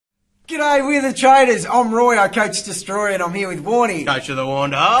G'day, we're the Traders. I'm Roy, I coach Destroyer, and I'm here with Warnie. Coach of the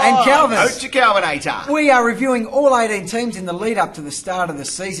Wander. And Calvin. Coach of Calvinator. We are reviewing all 18 teams in the lead up to the start of the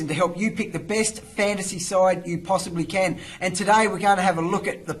season to help you pick the best fantasy side you possibly can. And today we're going to have a look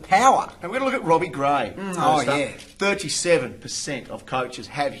at the power. And we're going to look at Robbie Gray. Oh, yeah. 37% of coaches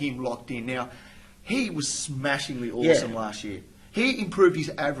have him locked in. Now, he was smashingly awesome last year. He improved his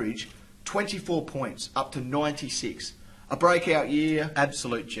average 24 points up to 96. A breakout year.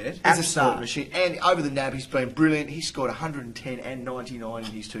 Absolute jet. He's a star. Machine. And over the NAB, he's been brilliant. He scored 110 and 99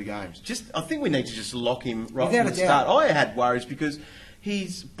 in his two games. I think we need to just lock him right Without from the a doubt. start. I had worries because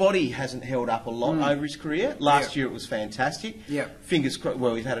his body hasn't held up a lot over his career. Last year it was fantastic. Yeah. Fingers crossed.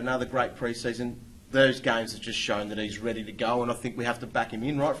 Well, we've had another great pre-season. Those games have just shown that he's ready to go, and I think we have to back him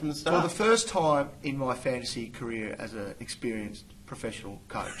in right from the start. For the first time in my fantasy career as an experienced professional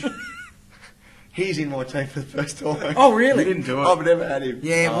coach, he's in my team for the first time. Oh, really? You didn't do it. I've never had him.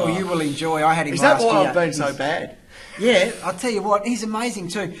 Yeah, well, you will enjoy. I had him Is that last year. why I've been so bad? Yeah, I'll tell you what, he's amazing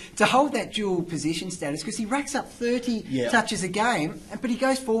too. To hold that dual position status, because he racks up 30 touches a game, but he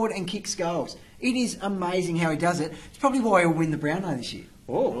goes forward and kicks goals. It is amazing how he does it. It's probably why he'll win the Brownlow this year.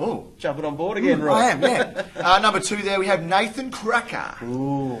 Oh, jumping on board again, right? I am, yeah. Number 2 there, we have Nathan Cracker.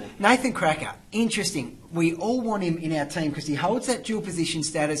 Ooh. Nathan Cracker, interesting. We all want him in our team because he holds that dual position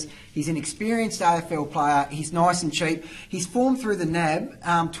status. He's an experienced AFL player. He's nice and cheap. He's formed through the NAB,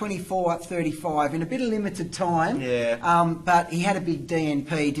 24-35 in a bit of limited time. Yeah. But he had a big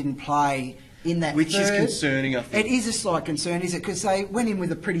DNP, didn't play in that Which third. is concerning, I think. It is a slight concern, is it? Because they went in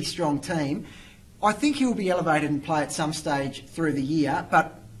with a pretty strong team. I think he'll be elevated and play at some stage through the year,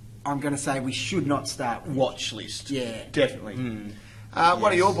 but I'm going to say we should not start with Watch list. Yeah. Definitely.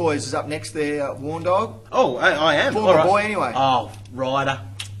 One of your boys is up next there, Warn Dog. Oh, I am. Former All right. boy anyway. Oh, Ryder.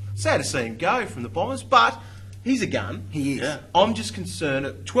 Sad to see him go from the Bombers, but he's a gun. He is. Yeah. I'm just concerned.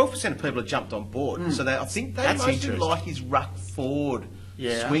 12% of people have jumped on board, so I think they That's mostly interesting. like his ruck forward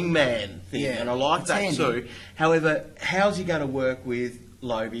swingman thing, Yeah. and I like It's that handy. too. However, how's he going to work with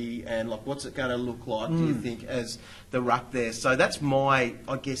Lobie, and what's it going to look like, do you think, as the ruck there? So that's my,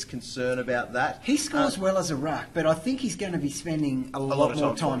 I guess, concern about that. He scores well as a ruck, but I think he's going to be spending a lot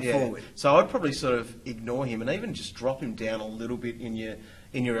more time forward. So I'd probably sort of ignore him and even just drop him down a little bit in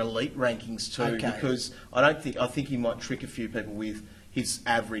your elite rankings too, because I think he might trick a few people with his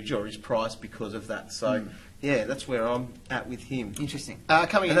average or his price because of that. So yeah, that's where I'm at with him. Interesting.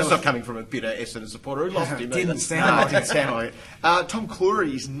 Coming And in that's not coming from a bitter Essendon supporter who lost him. Didn't either. sound No, like it didn't sound like it. Tom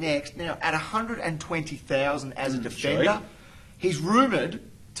Cleary is next. Now, at 120,000 as a defender, he's rumoured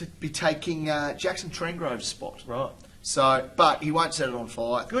to be taking Jackson Trengrove's spot. Right. So, but he won't set it on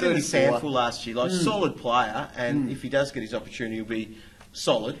fire. Good in the 34. sample last year, like solid player, and if he does get his opportunity, he'll be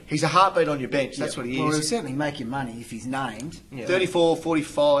solid. He's a heartbeat on your bench. That's what he Well, he'll is. certainly make you money if he's named. Yeah. 34,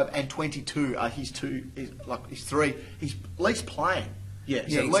 45, and 22 are his two. His three. He's at least playing. Yeah,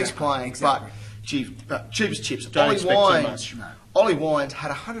 He's so at least exactly, playing. exactly. But cheap as chips. Don't Ollie expect too Wines. much. No. Ollie Wines had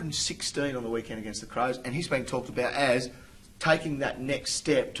 116 on the weekend against the Crows, and he's been talked about as taking that next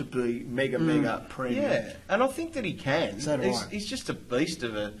step to be mega premium. Yeah, and I think that he can. So do I. He's just a beast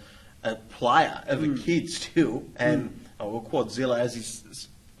of a player, of a kid still, and Quadzilla, as he's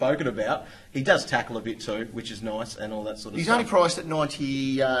spoken about, he does tackle a bit too, which is nice, and all that sort of He's stuff. only priced at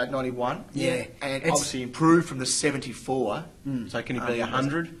 91. Yeah. And It's- obviously improved from the 74. So can he be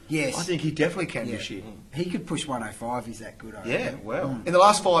 100? Yes. I think he definitely can Yeah. this year. He could push 105, he's that good, I Yeah, reckon. well. In the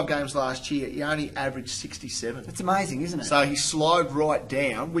last 5 games last year, he only averaged 67. That's amazing, isn't it? So he slowed right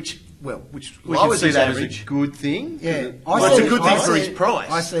down, which We lowers can see his that average. as a good thing. yeah, Well, it's a good thing I for see his it-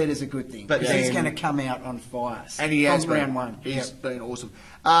 price. I see it as a good thing, But but he's then- going to come out on fire. And he has from round been. one. He's Yep. been awesome.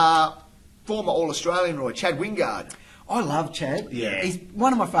 Former All-Australian Roy, Chad Wingard. I love Chad. Yeah. He's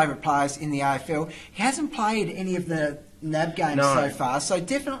one of my favourite players in the AFL. He hasn't played any of the NAB games No. so far, so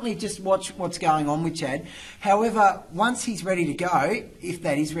definitely just watch what's going on with Chad. However, once he's ready to go, if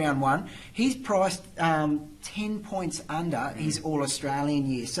that is round one, he's priced 10 points under his All-Australian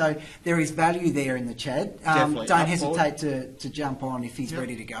year. So there is value there in the Chad. Definitely. Don't Up hesitate to jump on if he's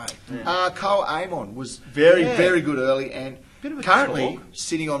ready to go. Cole Amon was very, Yeah. very good early and Bit of a currently talk.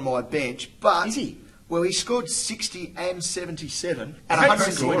 sitting on my bench. But Is he? Well, he scored 60 and 77 at Great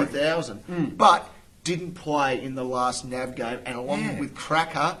 120,000, but didn't play in the last NAB game. And along with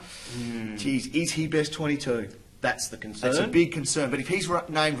Cracker, geez, is he best 22? That's the concern. That's a big concern. But if he's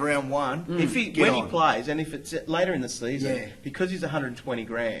named round one, If he, get when he on. plays, and if it's later in the season, Yeah. because he's 120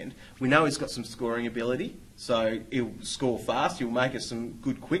 grand, we know he's got some scoring ability. So he'll score fast. He'll make us some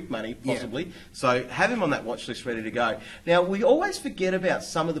good quick money, possibly. So have him on that watch list ready to go. Now, we always forget about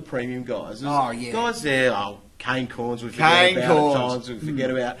some of the premium guys. There's Oh, yeah. Guys there, Kane Corns, we forget about. Times we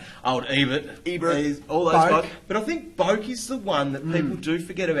forget about old Ebert, all those guys. But I think Boak is the one that people do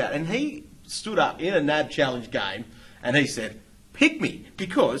forget about. And he stood up in a NAB Challenge game and he said, pick me,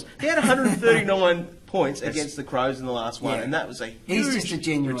 because he had 139 points against the Crows in the last one, and that was a huge He's just a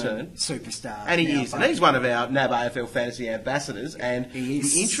genuine return. Superstar. And he is. And he's one of our NAB AFL fantasy ambassadors, and He is.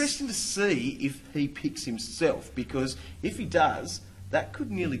 it'll be interesting to see if he picks himself, because if he does, that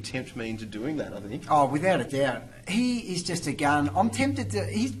could nearly tempt me into doing that, I think. Oh, without a doubt. He is just a gun. I'm tempted to...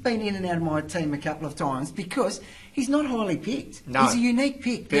 He's been in and out of my team a couple of times because he's not highly picked. No. He's a unique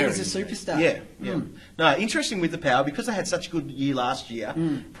pick. He's a superstar. Yeah. No, interesting with the Power, because they had such a good year last year,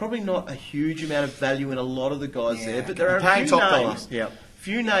 probably not a huge amount of value in a lot of the guys there, but there are a few names.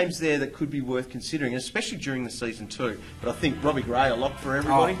 Few names there that could be worth considering, especially during the season too. But I think Robbie Gray a lock for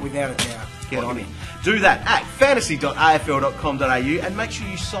everybody. Oh, without a doubt. Get on him. Do that at fantasy.afl.com.au and make sure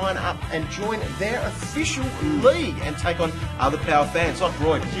you sign up and join their official league and take on other Power fans like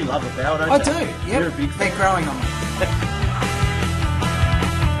Roy, because you love the Power, don't you? I do, yeah. You're a big fan. They're growing on me.